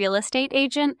you're a real estate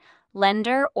agent,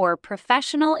 lender, or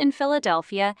professional in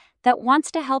Philadelphia that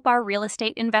wants to help our real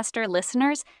estate investor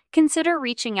listeners, consider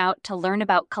reaching out to learn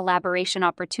about collaboration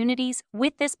opportunities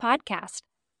with this podcast.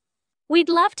 We'd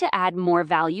love to add more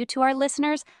value to our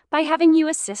listeners by having you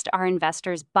assist our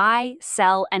investors buy,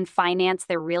 sell, and finance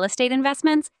their real estate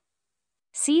investments.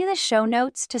 See the show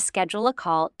notes to schedule a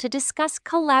call to discuss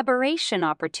collaboration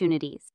opportunities.